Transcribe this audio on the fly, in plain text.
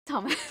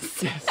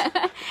Thomas, Yes.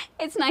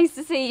 it's nice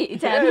to see you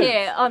down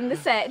here on the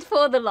set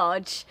for The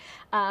Lodge.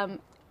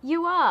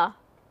 You are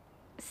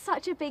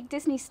such a big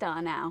Disney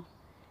star now.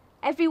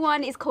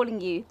 Everyone is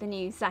calling you the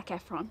new Zac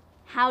Efron.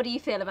 How do you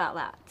feel about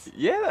that?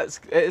 Yeah,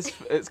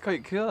 it's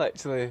quite cool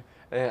actually.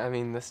 I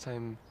mean, this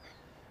time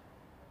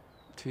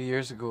 2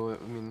 years ago,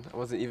 I mean, I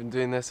wasn't even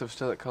doing this. I was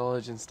still at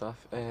college and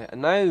stuff.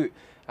 And now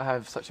I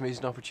have such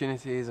amazing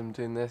opportunities. I'm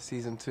doing this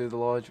season 2 of The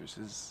Lodge, which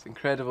is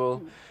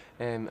incredible.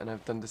 And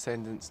I've done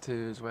Descendants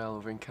 2 as well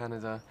over in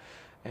Canada.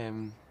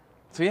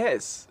 So yeah,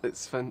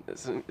 it's fun.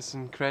 It's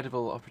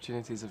incredible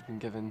opportunities I've been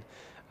given.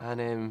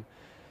 And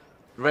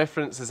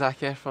reference the Zac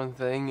Efron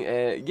thing.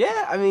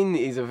 Yeah, I mean,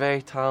 he's a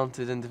very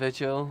talented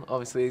individual.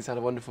 Obviously, he's had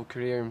a wonderful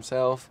career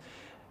himself.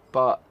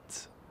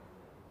 But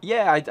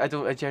yeah,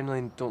 I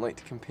generally don't like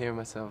to compare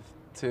myself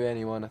to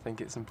anyone. I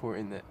think it's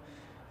important that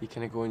you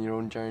kind of go on your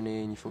own journey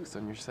and you focus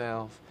on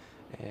yourself,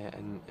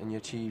 and you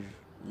achieve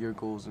your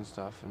goals and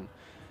stuff. And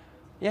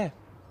yeah,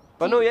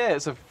 but no, yeah,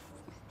 it's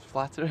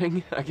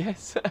flattering, I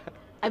guess.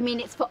 I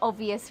mean, it's for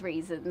obvious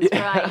reasons,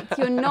 right?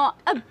 You're not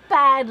a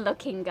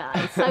bad-looking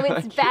guy, so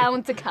it's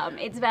bound to come.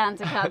 It's bound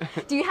to come.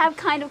 Do you have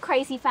kind of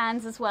crazy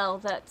fans as well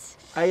that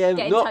get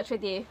in touch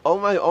with you? All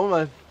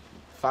my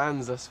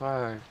fans thus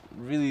far are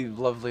really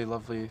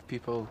lovely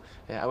people.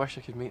 I wish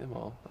I could meet them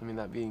all. I mean,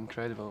 that'd be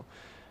incredible.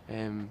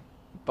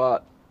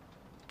 But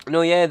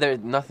no, yeah, they're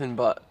nothing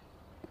but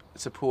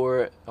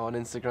support on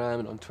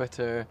Instagram and on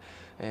Twitter,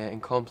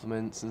 and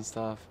compliments and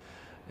stuff.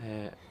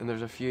 And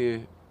there's a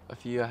few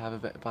I have a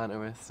bit of banter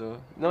with,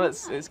 so no,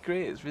 it's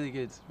great. It's really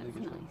good. Really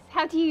good. Nice.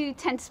 How do you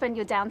tend to spend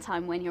your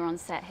downtime when you're on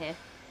set here?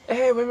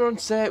 When we're on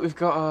set, we've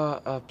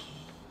got a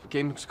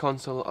games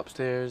console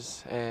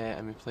upstairs,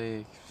 and we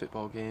play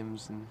football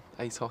games and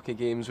ice hockey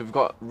games. We've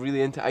got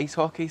really into ice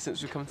hockey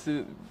since we've come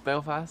to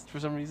Belfast for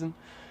some reason.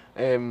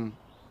 And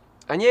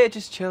yeah,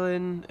 just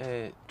chilling,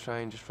 try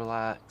and just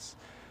relax.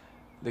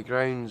 The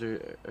grounds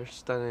are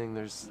stunning.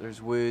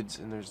 There's woods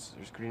and there's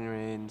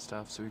greenery and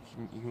stuff, so you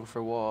can go for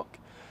a walk.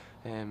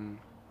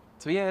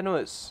 So yeah, no,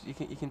 you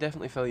can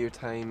definitely fill your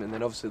time, and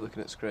then obviously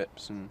looking at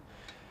scripts and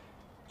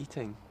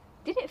eating.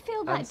 Did it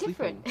feel that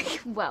different?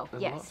 Well,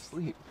 There's yes. a lot of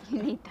sleep.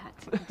 You need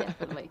that,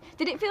 definitely.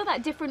 Did it feel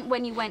that different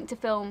when you went to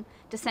film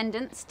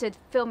Descendants to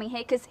filming here?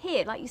 Because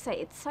here, like you say,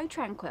 it's so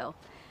tranquil.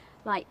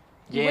 Like,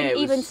 you wouldn't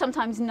even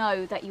sometimes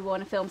know that you were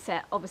on a film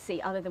set,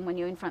 obviously, other than when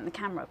you're in front of the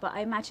camera. But I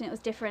imagine it was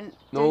different.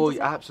 No,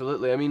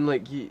 absolutely. I mean,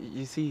 like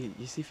you see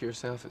for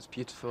yourself, it's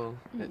beautiful.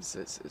 It's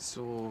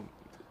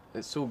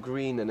so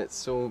green, and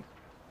it's all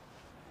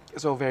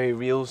very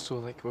real. So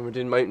like when we're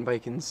doing mountain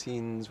biking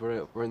scenes,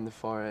 we're in the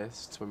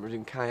forest. When we're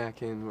doing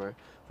kayaking,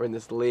 we're in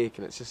this lake,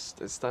 and it's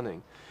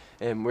stunning.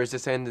 Whereas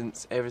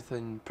Descendants,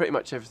 pretty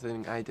much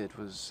everything I did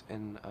was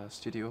in a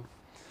studio.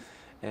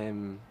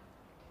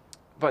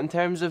 But in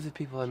terms of the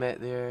people I met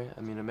there,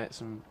 I mean, I met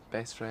some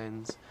best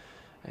friends,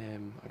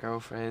 a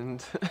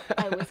girlfriend.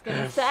 I was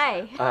gonna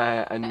say.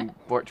 And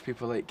worked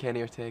people like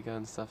Kenny Ortega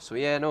and stuff. So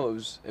yeah, no,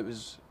 it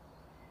was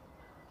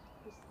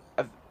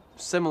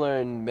similar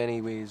in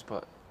many ways,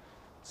 but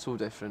so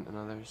different in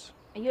others.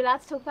 Are you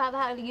allowed to talk about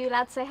that? Are you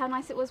allowed to say how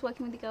nice it was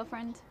working with your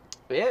girlfriend?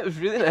 But yeah, it was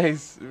really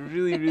nice.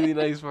 Really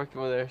nice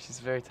working with her. She's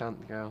a very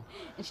talented girl.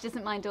 And she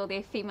doesn't mind all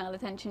the female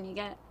attention you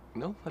get?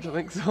 No, I don't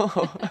think so.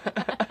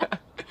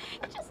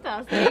 Just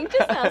asking.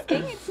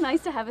 It's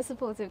nice to have a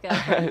supportive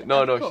girlfriend.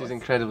 No, she's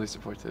incredibly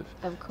supportive.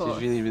 Of course.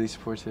 She's really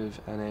supportive,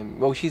 and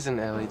well, she's in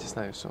LA just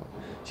now, so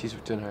she's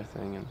doing her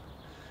thing, and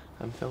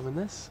I'm filming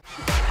this.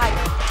 Hi.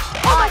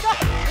 Oh my God!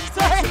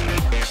 Sorry.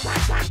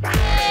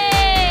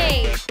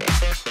 Hey!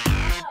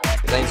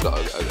 Elaine's got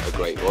a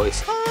great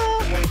voice.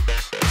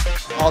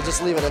 I'll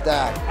just leave it at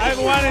that. I've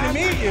been wanting to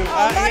meet you. We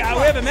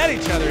haven't met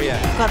each other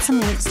yet. Got some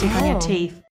lipstick on your teeth.